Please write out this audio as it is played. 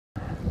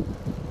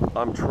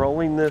I'm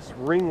trolling this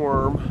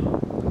ringworm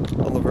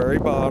on the very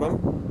bottom,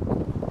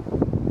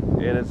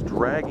 and it's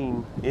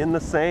dragging in the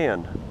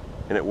sand,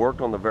 and it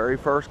worked on the very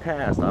first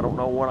cast. I don't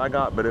know what I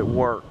got, but it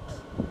worked.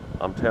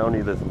 I'm telling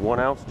you, this 1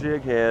 ounce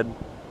jig head,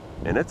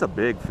 and it's a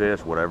big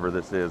fish, whatever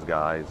this is,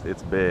 guys.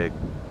 It's big,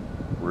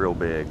 real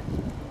big.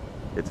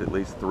 It's at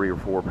least 3 or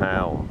 4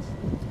 pounds.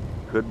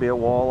 Could be a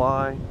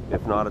walleye.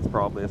 If not, it's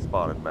probably a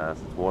spotted bass.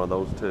 It's one of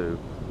those two.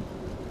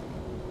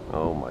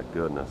 Oh my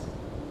goodness.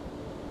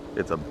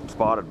 It's a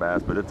spotted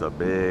bass, but it's a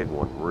big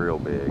one, real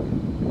big.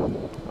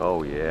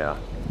 Oh yeah.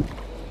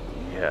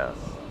 Yes.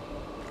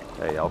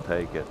 Hey, I'll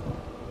take it.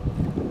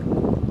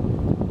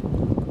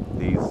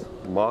 These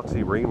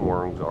Moxie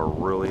ringworms are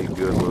really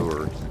good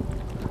lures.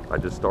 I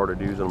just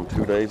started using them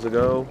 2 days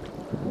ago,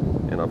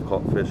 and I've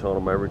caught fish on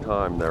them every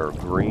time. They're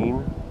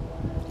green.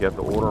 You have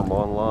to order them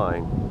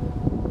online.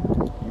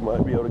 You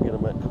might be able to get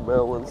them at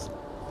Cabela's.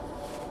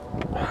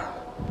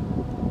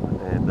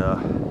 And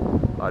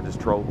I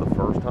just trolled the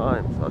first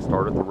time. So I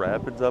started the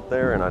rapids up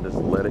there and I just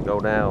let it go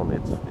down.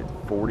 It's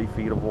 40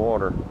 feet of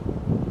water.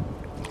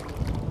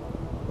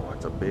 Oh,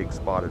 it's a big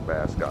spotted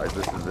bass, guys.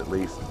 This is at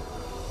least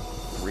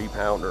 3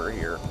 pounder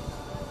here.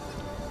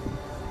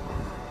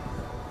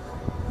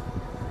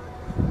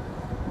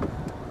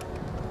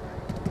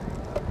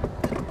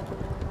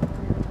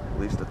 At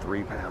least a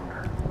 3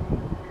 pounder.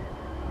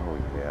 Oh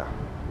yeah.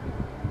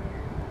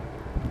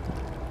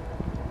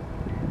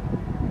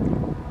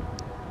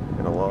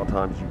 And a lot of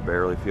times you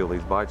barely feel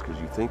these bites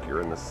because you think you're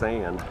in the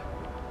sand.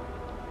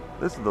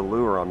 This is the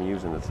lure I'm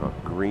using. It's a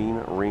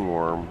green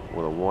ringworm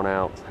with a 1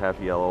 ounce, half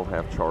yellow,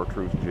 half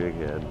chartreuse jig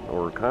head,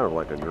 or kind of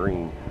like a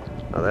green.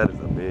 Now that is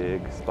a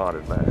big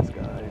spotted bass,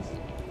 guys.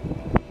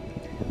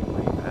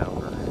 3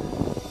 pounder.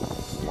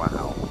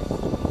 Wow.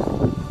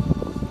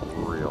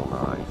 Real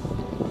nice.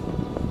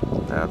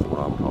 That's what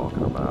I'm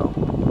talking about.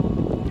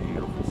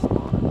 Beautiful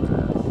spotted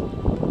bass.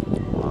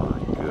 My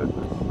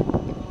goodness.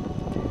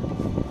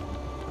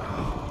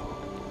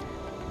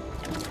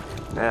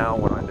 Now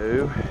what I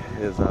do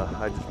is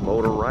I just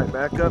motor right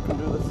back up and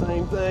do the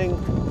same thing.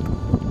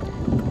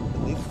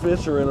 These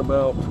fish are in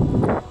about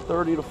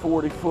 30 to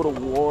 40 foot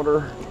of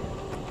water.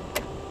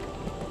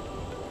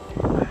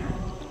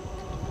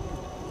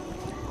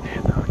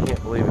 And I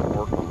can't believe it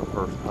worked on the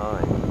first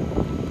time.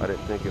 I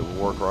didn't think it would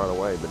work right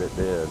away, but it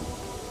did.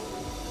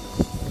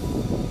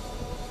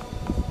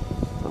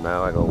 So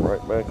now I go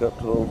right back up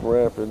to those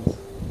rapids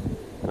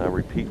and I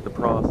repeat the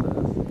process.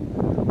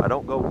 I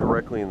don't go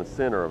directly in the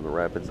center of the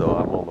rapids though.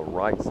 I'm on the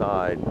right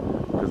side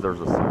because there's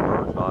a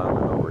submerged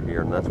island over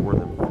here, and that's where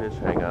the fish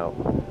hang out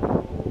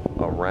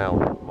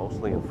around it,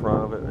 mostly in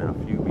front of it and a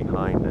few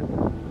behind it.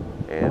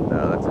 And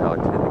that's how I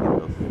tend to get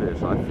those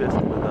fish. I fished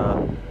with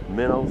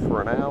minnows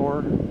for an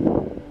hour,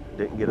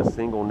 didn't get a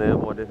single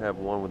nibble. I did have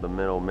one with the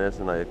minnow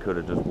missing. I could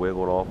have just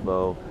wiggled off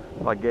though.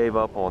 I gave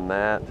up on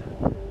that,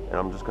 and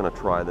I'm just going to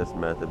try this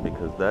method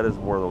because that is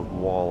where those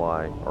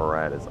walleye are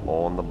at, is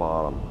on the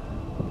bottom.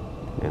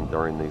 And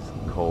during these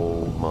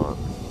cold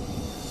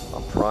months,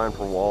 I'm trying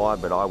for walleye,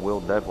 but I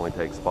will definitely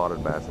take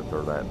spotted bass if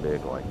they're that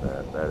big like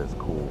that. That is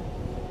cool.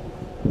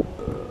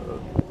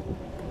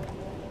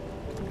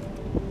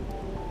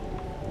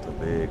 It's a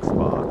big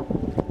spot.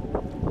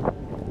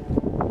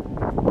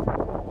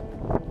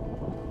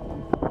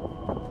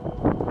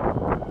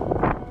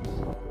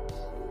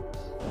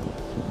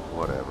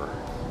 Whatever.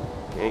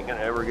 Ain't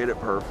gonna ever get it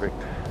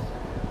perfect.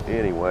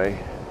 Anyway,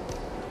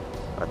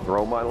 I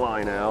throw my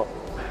line out.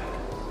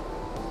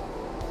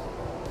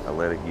 I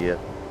let it get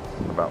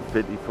about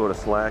 50 foot of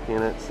slack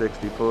in it,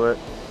 60 foot.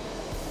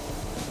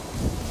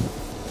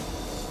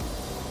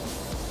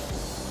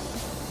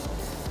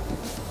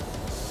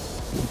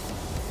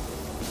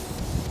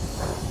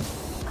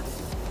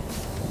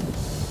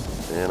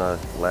 Then I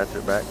latch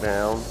it back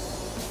down,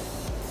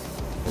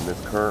 and this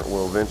current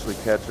will eventually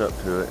catch up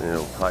to it and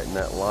it'll tighten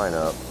that line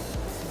up.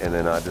 And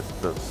then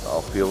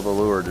I'll feel the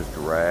lure just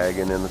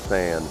dragging in the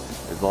sand.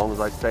 As long as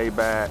I stay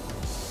back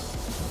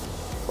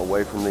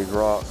away from these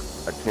rocks,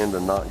 I tend to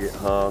not get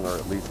hung, or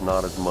at least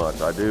not as much.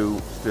 I do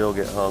still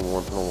get hung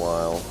once in a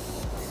while.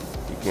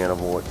 You can't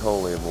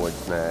totally avoid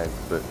snags,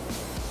 but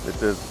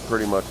this is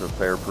pretty much a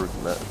foul-proof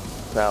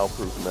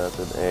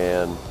method,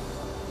 and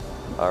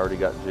I already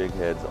got jig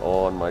heads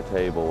on my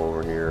table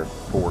over here,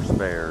 4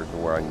 spares,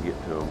 where I can get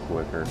to them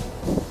quicker.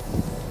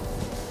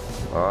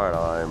 Alright,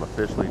 I am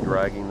officially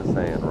dragging the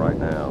sand right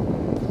now.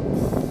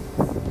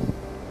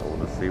 So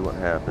we'll just see what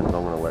happens.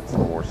 I'm going to let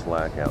some more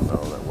slack out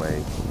though, that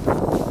way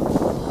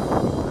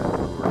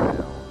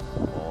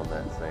on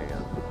that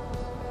sand.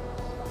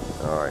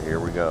 Alright, here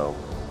we go.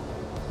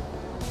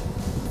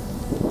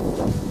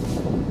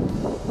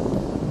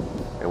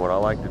 And what I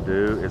like to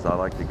do is I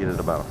like to get it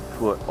about a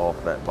foot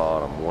off that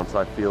bottom. Once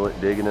I feel it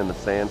digging in the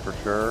sand for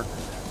sure,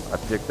 I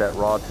pick that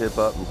rod tip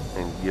up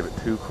and give it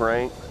 2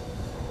 cranks.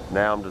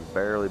 Now I'm just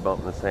barely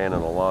bumping the sand,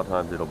 and a lot of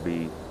times it'll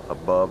be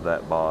above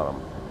that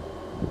bottom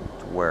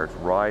to where it's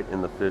right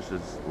in the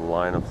fish's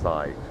line of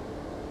sight.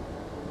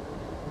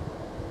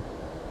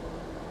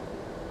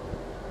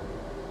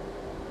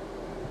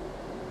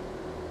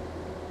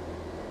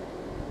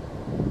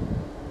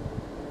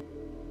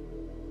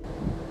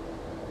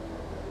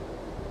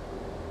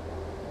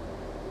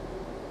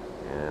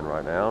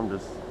 I'm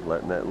just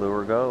letting that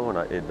lure go,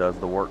 and it does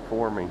the work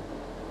for me.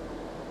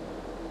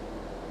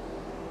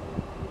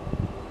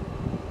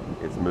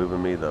 It's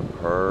moving me the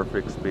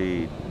perfect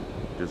speed,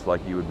 just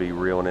like you would be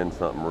reeling in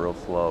something real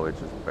slow. It's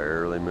just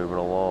barely moving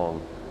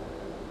along.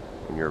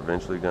 And you're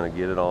eventually going to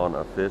get it on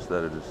a fish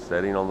that is just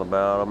sitting on the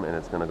bottom, and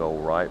it's going to go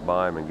right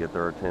by them and get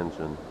their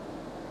attention.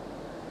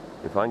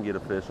 If I can get a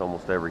fish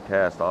almost every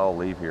cast, I'll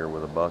leave here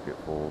with a bucket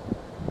full.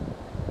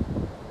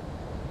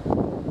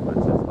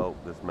 Let's just hope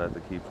this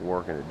method keeps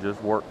working. It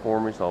just worked for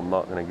me, so I'm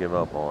not going to give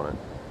up on it.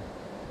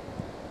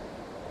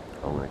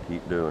 I'm going to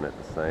keep doing it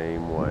the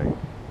same way.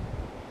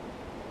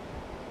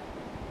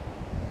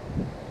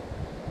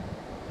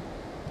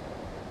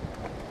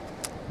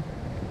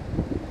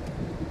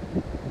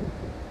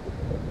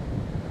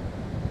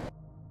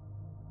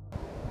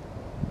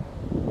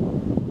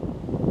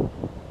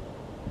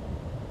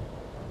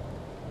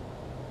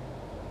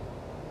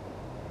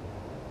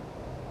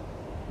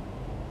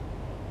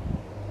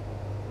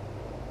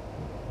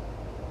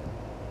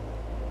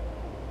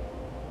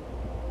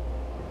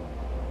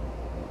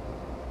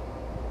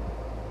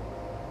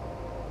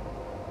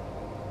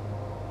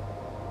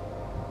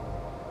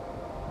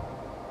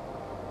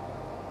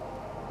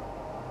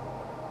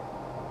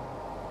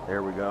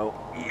 There we go.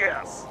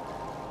 Yes!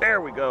 There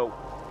we go.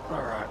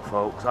 All right,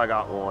 folks, I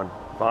got one.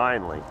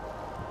 Finally.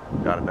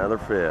 Got another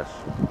fish.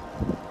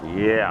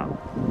 Yeah.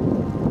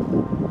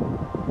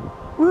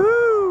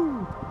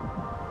 Woo!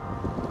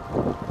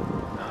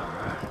 All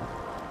right.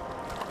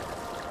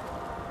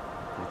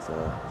 It's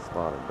a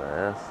spotted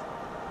bass.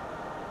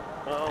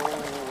 Oh.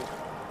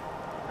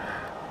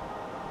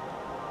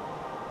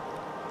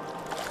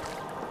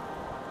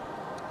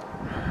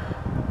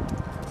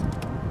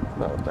 It's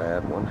not a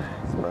bad one.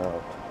 It's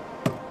about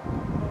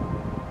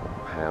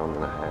pound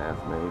and a half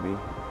maybe.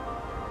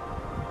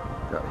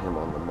 Got him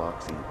on the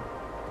Moxie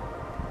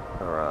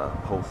or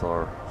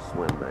Pulsar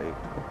swim bait.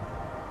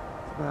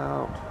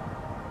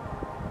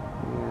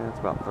 It's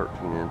about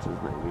 13 inches,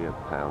 maybe a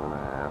pound and a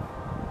half.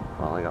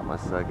 Finally got my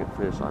second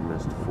fish. I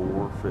missed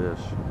 4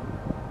 fish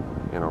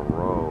in a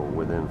row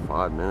within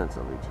 5 minutes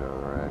of each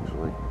other,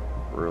 actually.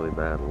 Really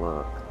bad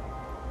luck.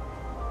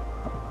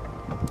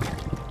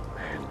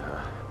 And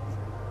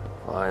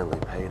finally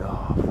paid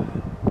off.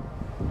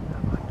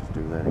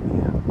 Do that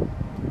again.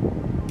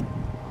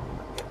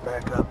 Get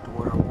back up to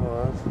where I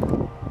was.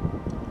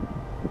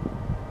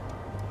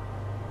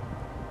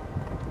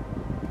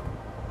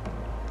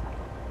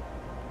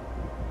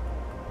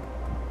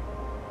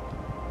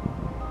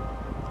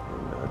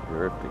 And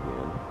drift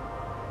again.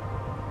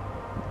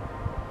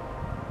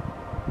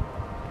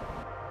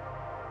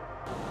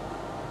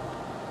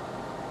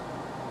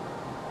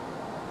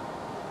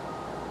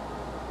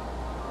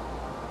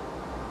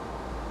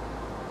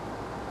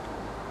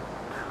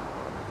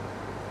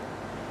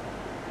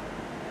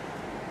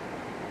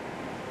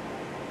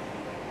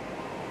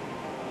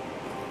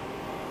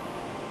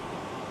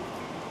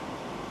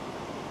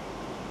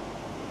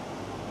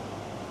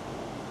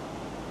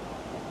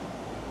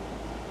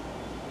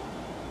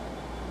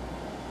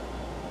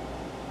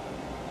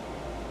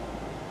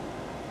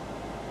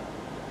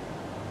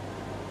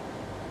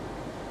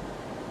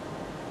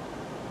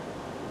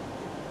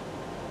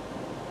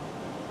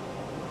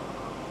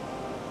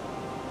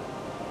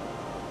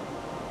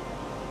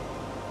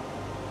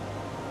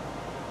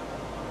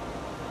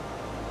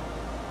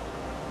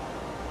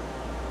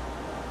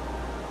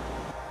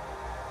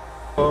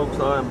 Folks,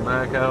 I'm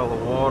back out of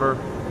the water.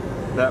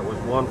 That was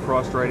one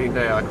frustrating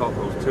day. I caught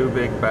those 2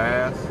 big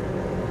bass,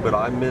 but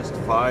I missed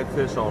 5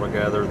 fish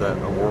altogether that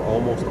were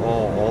almost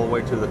all the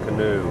way to the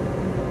canoe,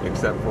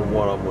 except for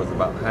one of them was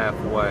about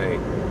halfway,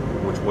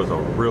 which was a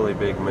really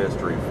big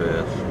mystery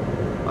fish.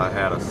 I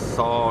had a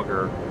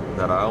sauger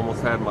that I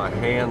almost had my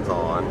hands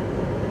on.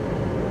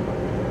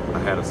 I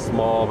had a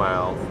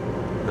smallmouth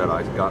that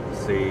I got to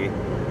see,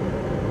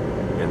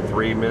 and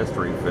 3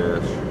 mystery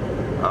fish.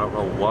 I don't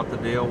know what the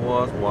deal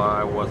was,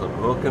 why I wasn't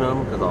hooking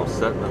them, because I was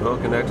setting the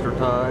hook an extra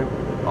time.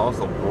 I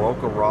also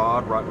broke a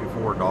rod right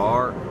before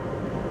dark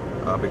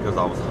because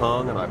I was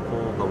hung and I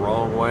pulled the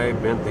wrong way,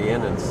 bent the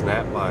end and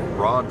snapped my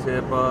rod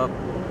tip up.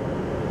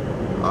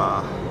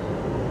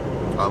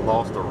 I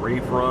lost a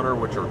reef runner,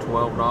 which are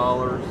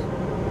 $12.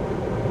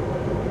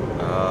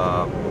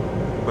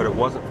 But it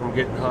wasn't from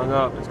getting hung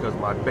up, it's because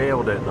my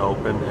bail didn't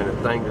open and the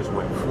thing just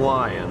went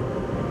flying.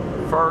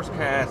 First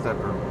cast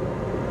after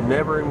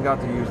never even got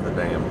to use the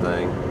damn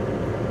thing.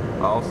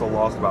 I also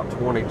lost about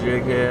 20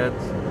 jig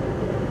heads.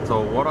 So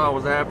what I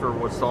was after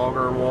was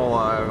sauger and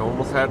walleye. I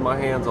almost had my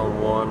hands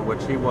on one,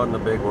 which he wasn't a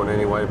big one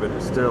anyway, but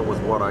it still was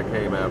what I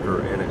came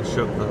after, and it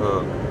shook the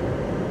hook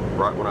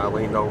right when I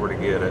leaned over to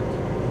get it.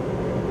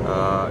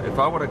 If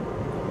I would have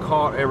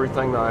caught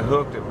everything that I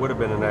hooked, it would have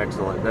been an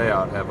excellent day.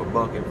 I'd have a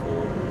bucket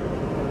full.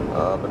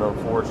 But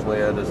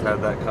unfortunately, I just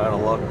had that kind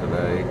of luck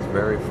today. It's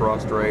very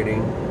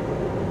frustrating.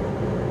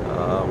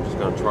 I'm just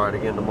going to try it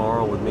again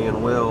tomorrow with me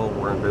and Will.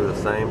 We're going to do the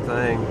same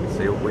thing,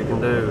 see what we can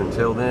do.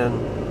 Until then,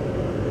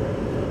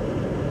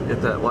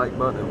 hit that like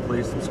button and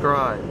please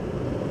subscribe.